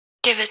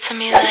Give it to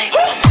me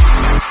like.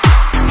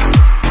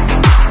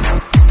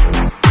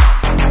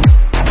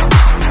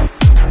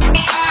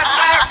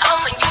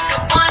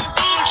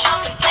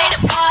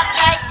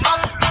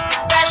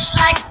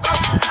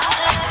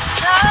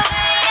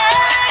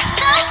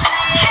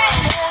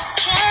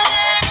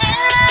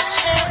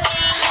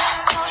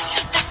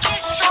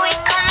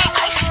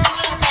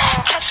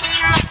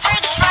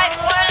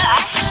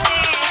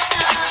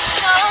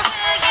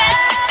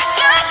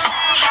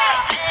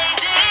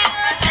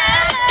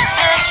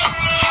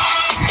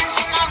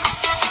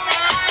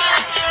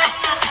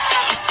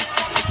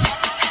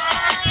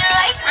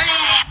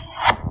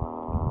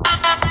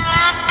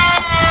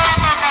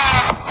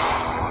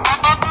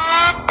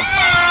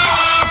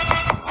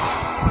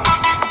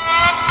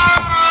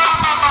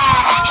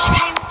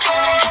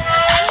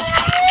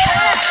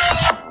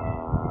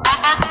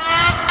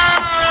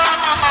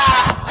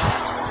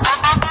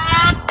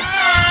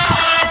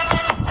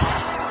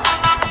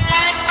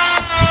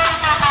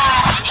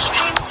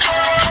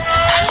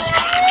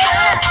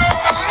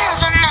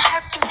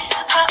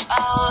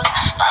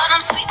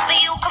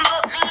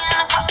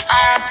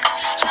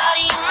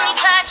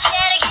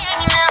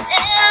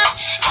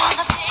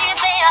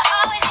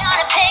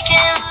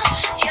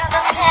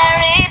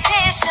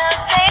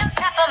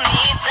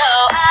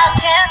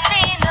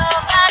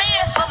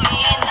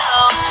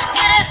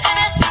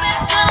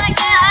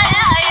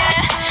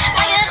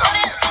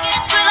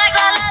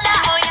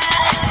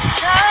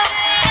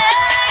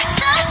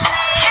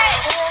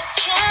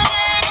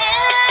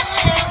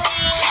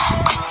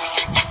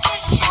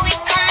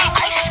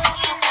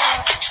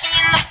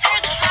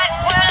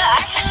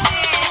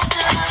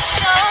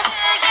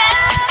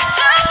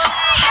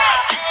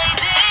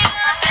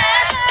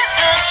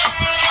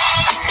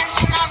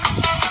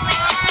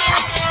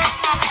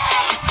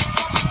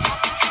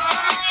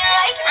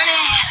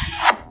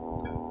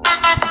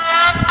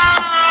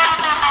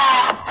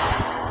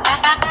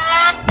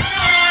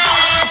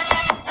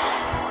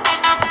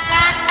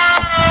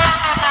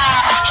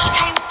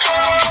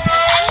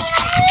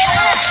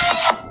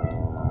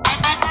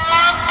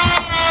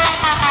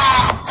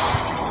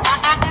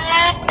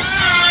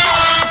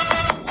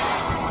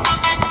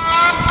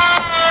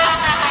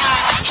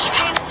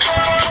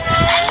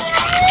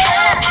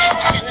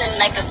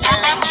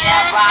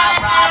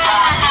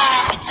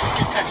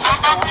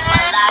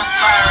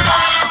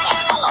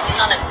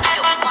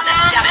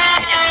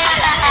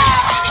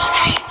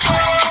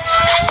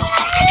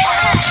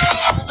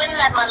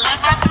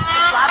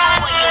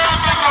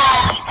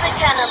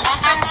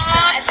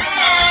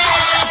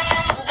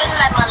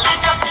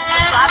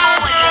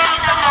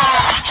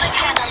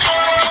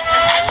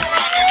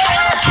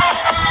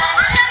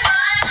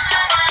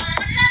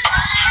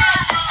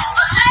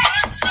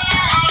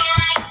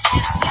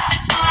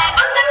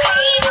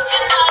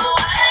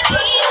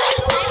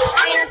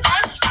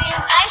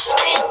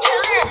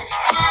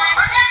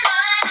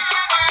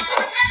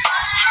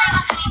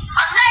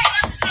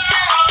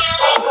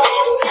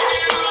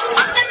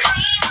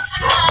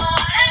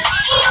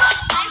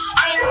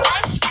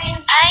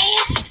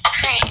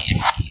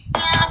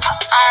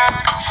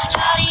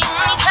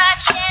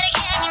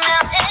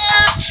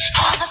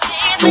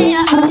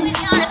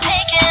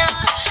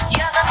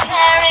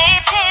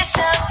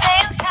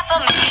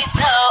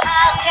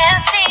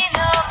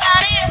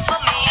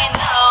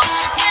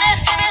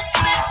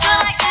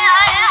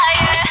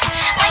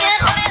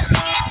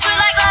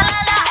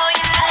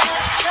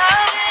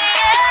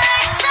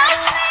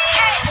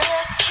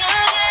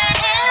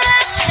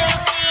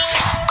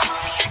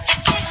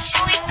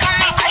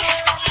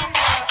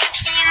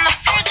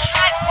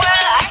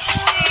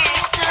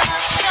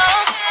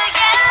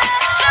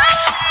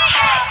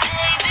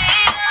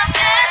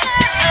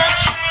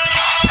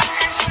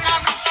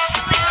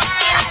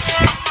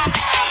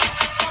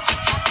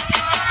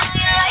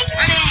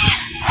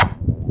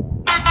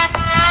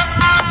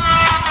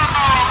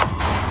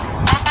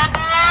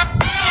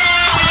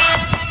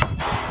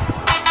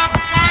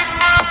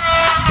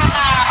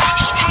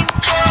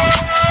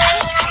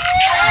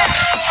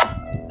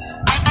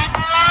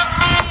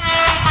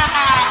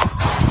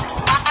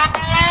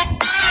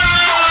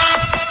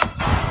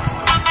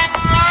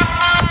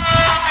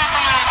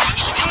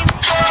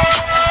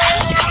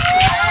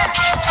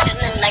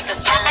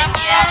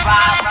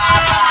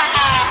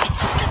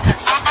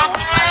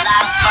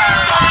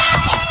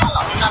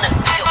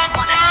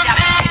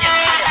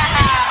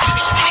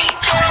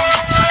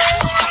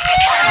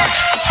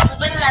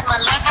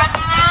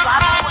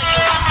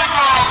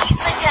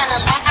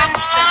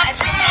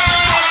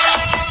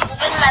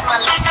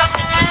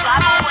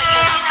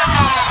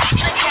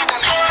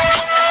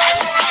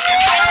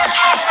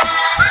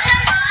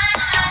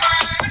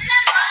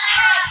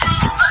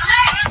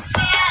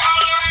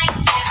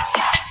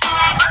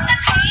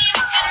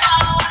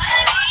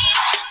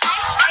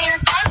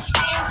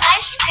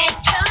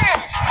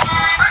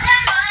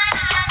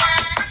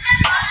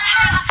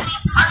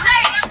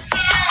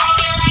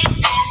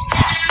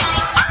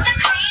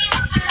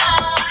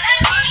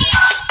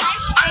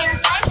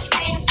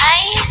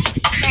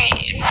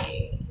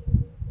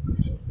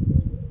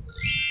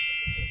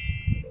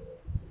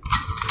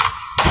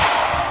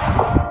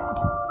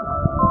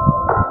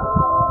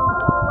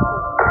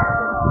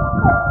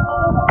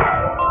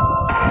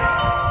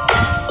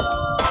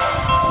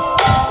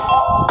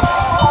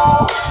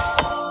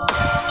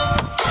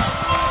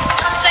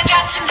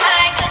 같은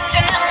하이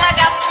끝은 악마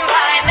같은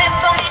말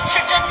매번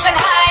미칠 듯한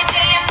하이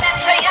뒤에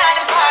멘트야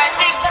하는 발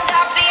시간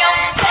답이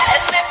없는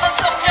테스트 매번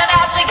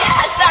속절하지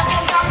yes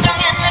싹은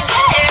감정에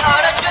느게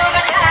얼어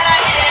죽을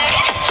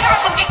사랑해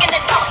결국 이게 내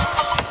덕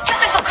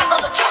가장 속한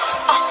너도 줘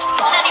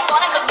뻔하니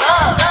뻔한 건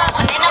love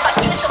언제나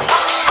바뀔 수 없어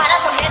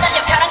알아서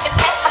매달려 벼랑 끝에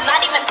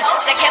한마디만 더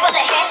날 개보내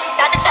해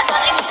따뜻한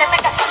떨림이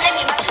새빨간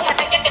설렘이 마치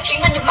해변가에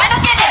쥐는 듯 말도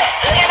get it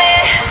Look at me,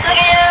 look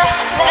at you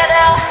누가 더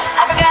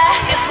아플까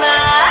you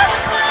smile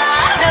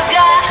누가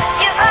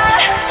you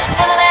are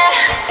내 눈에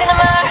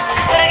빛나물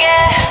그러게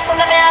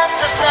혼나면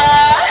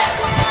superstar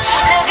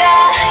누가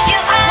you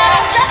are 난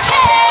어떡해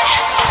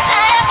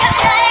아약한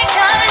나에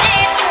걸릴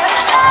수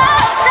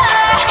없어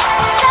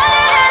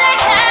사랑을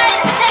가진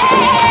채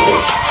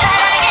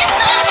사랑의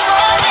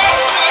손목에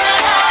늘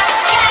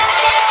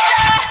어떻겠어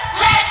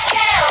Let's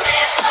kill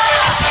this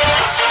love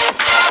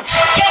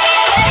Yeah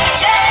yeah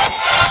yeah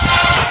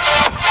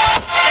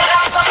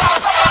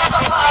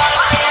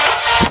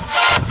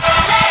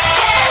Let's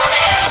kill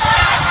this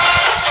love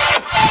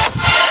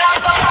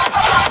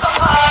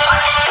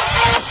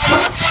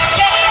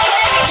Yeah yeah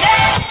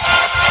yeah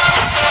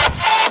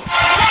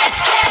Let's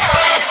kill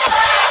this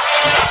love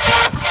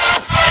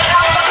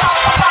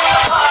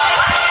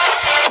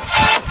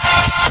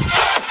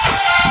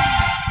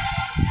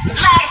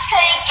Like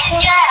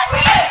taking yeah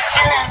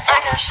Feeling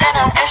like a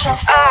sinner and so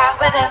far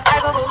with him I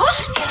go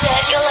He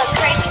said you look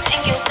crazy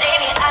think you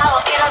baby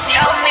out 이러지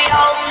me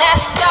all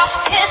messed up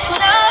His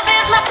love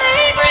is my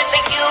favorite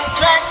But you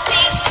plus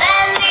me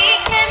sadly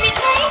can be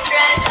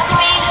dangerous To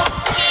me,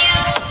 you,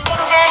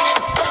 okay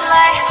It's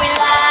like we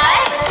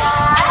lie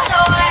So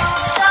what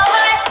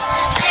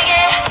내게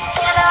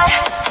여덟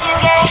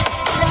두개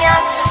있으면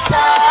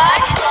superstar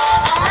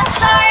I'm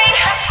sorry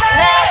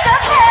나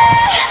어떡해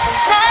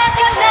날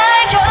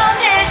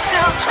견딜 수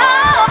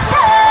없어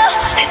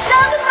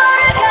했어도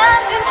모를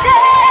같은 채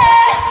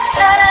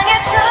사랑의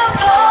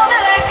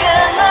수포를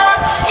끊어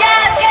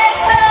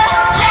약했어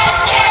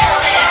Let's kill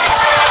this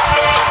love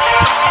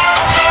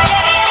Yeah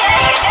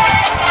yeah yeah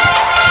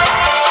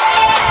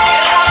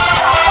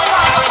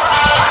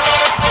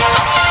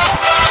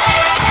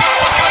Let's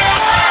kill this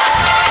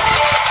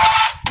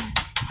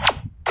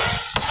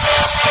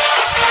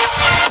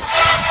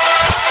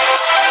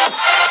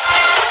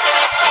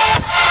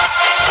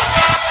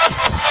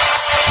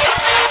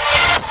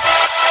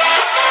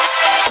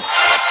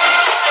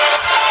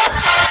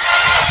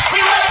We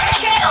must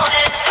kill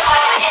this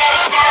love, yeah,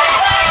 it's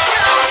never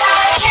true.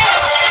 Gotta kill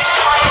this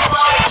love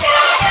before we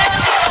kill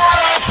too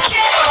love.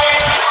 Kill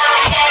this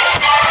love, yeah, it's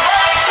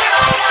never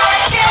true. Gotta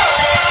kill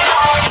this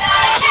love,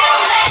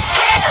 let's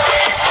kill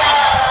this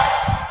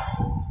love.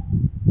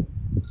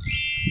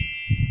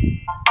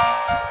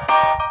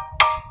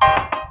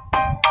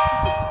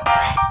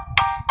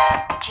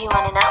 Do you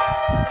wanna know?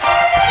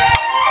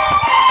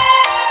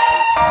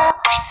 Well,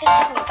 I've been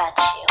thinking about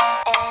you,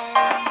 and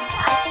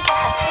I think I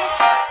have to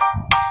listen.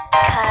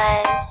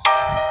 Cause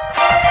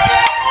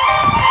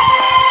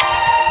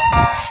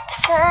the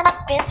sun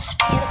up, it's a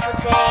beautiful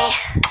day.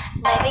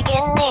 My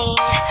beginning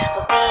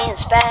will be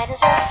as bright as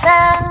the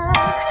sun.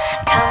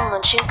 Come,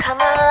 won't you come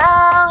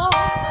along?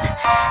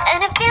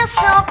 And it feels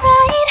so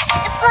bright,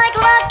 it's like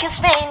luck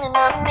is raining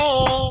on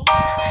me.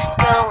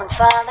 Go and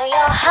follow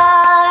your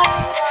heart,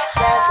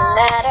 doesn't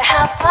matter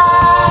how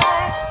far.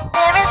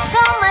 There is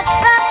so much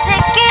love to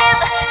give,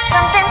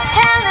 something's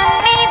telling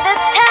me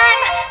this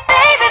time.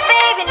 Baby,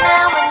 baby,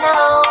 now I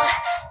know.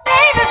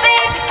 Baby,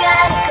 baby,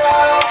 gotta go.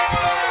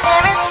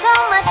 There is so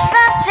much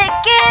love to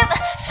give,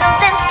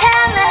 something's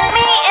telling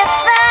me it's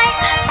right.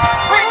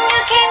 When you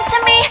came to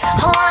me,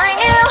 oh I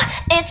knew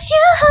it's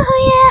you,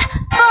 yeah,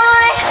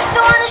 boy.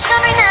 The one who's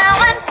shown me now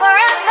and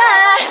forever.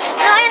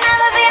 No, you'll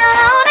never be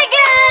alone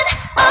again.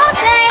 All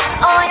day,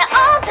 oh yeah,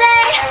 all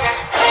day.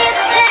 Please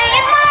stay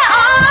in my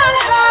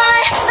arms, boy.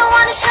 The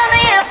one who showed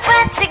me if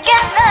we're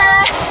together.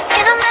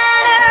 It don't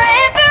matter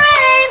if it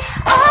rains.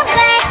 All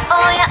day,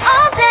 oh yeah,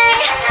 all day.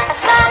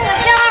 As long as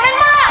you're in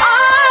my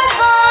arms,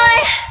 boy.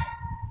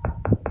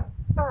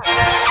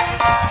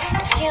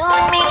 It's you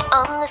and me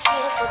on this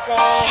beautiful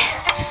day,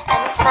 and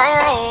it's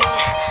smiling,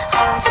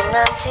 holding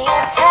on to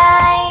you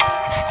tight.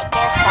 I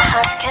guess our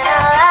hearts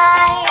cannot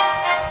lie,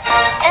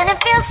 and it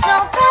feels so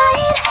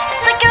bright.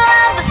 It's like your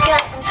love has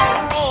gotten to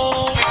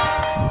me.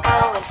 Go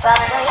and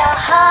follow your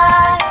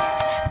heart,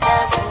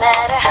 doesn't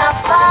matter how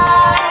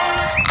far.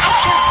 I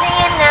can see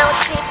it now,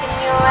 it's deep in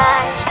your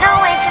eyes. No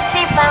way to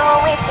define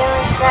what we feel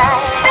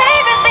inside.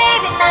 Baby,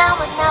 baby, now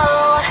I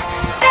know.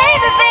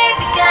 Baby,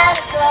 baby,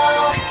 gotta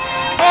go.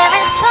 There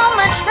is so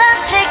much love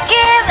to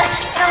give,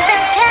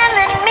 something's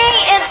telling me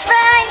it's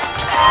right.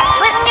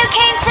 When you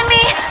came to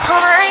me,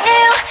 oh I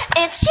knew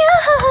it's you,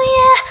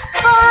 yeah,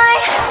 boy.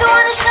 The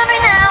one who showed me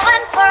now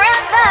and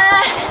forever.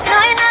 No,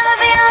 you'll never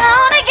be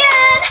alone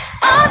again.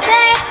 All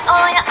day,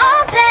 oh yeah,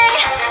 all day.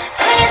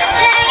 Please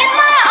stay in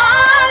my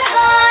arms,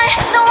 boy.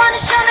 The one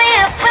who showed me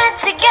if we're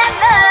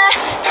together.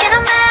 It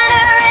don't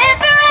matter if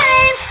it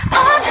rains.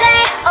 All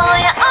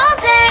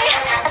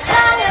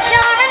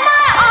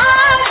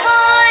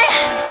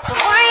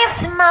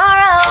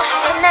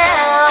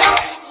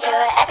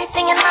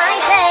everything in my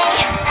day.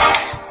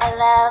 I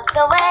love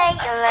the way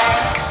you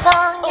like a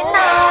song, you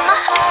know my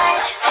heart.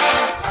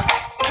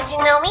 Cause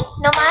you know me,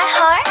 know my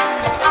heart.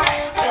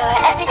 You're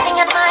everything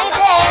in my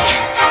day.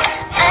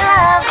 I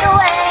love the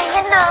way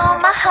you know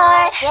my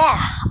heart.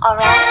 Yeah,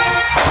 alright.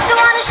 The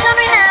one who showed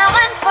me now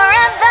and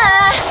forever.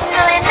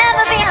 No, you'll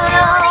never be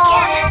alone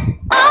again.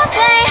 All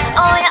day,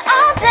 oh yeah,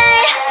 all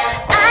day.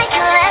 I can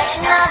let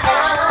you know that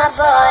you're my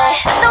boy.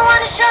 The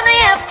one who showed me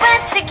if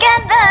we're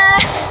together.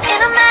 It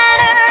don't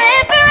matter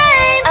if it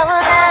rains, I will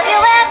love you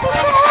every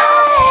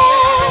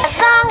day. As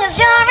long as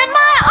you're in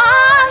my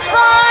arms,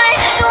 boy.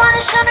 The one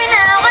who showed me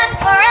now and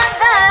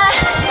forever.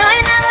 No,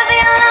 you'll never be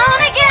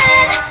alone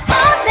again.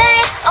 All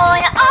day, oh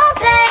yeah, all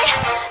day.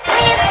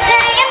 Please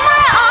stay in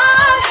my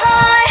arms,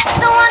 boy.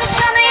 The one who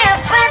showed me if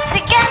we're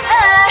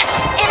together.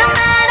 It don't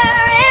matter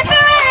if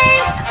it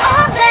rains.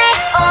 All day,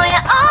 oh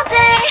yeah, all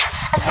day.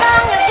 As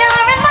long as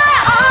you're in my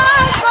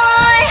arms,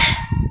 boy.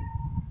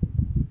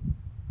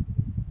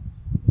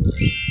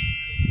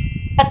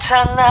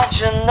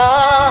 나타나준 너,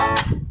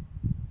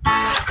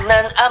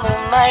 난 아무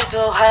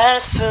말도 할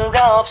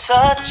수가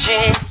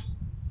없었지.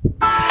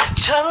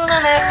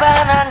 첫눈에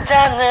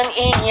반한다는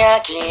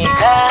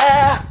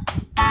이야기가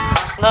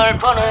널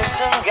보는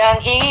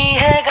순간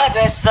이해가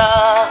됐어.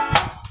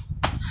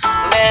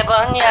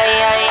 매번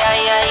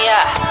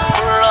야야야야야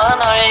불러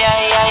널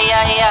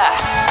야야야야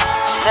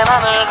내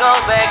맘을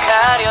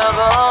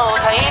고백하려고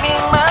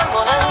타이밍만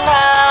보는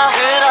나.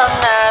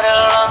 그런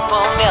나를 넌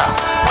보며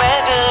왜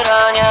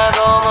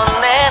그러냐고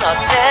묻네 너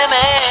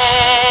때문에.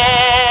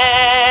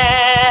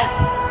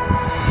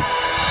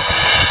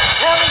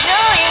 I'm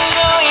going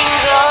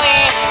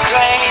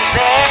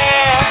crazy.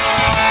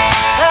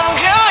 I'm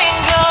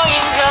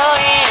going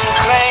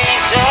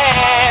crazy.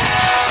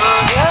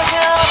 무뎌져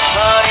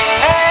버린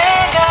내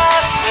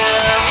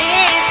가슴이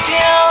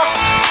뛰어.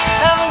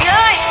 I'm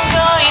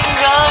going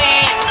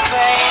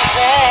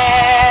crazy.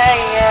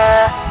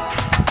 Yeah.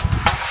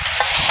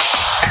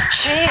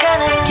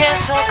 시간은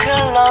계속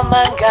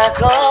흘러만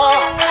가고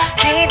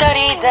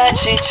기다리다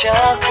지쳐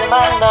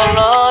그만 널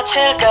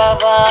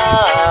놓칠까봐.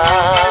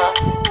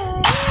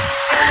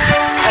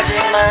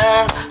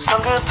 하지만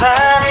성급한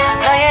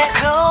나의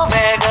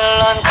고백을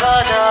넌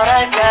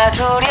거절할까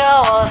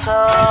두려워서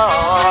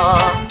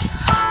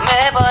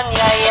매번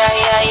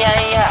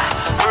야야야야야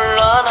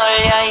불러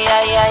널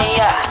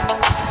야야야야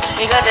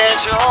네가 제일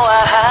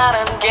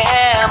좋아하는 게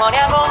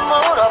뭐냐고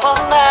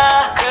물어본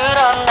나.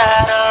 그런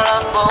나를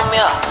넌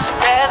보며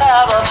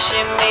대답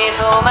없이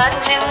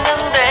미소만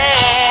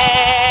짓는데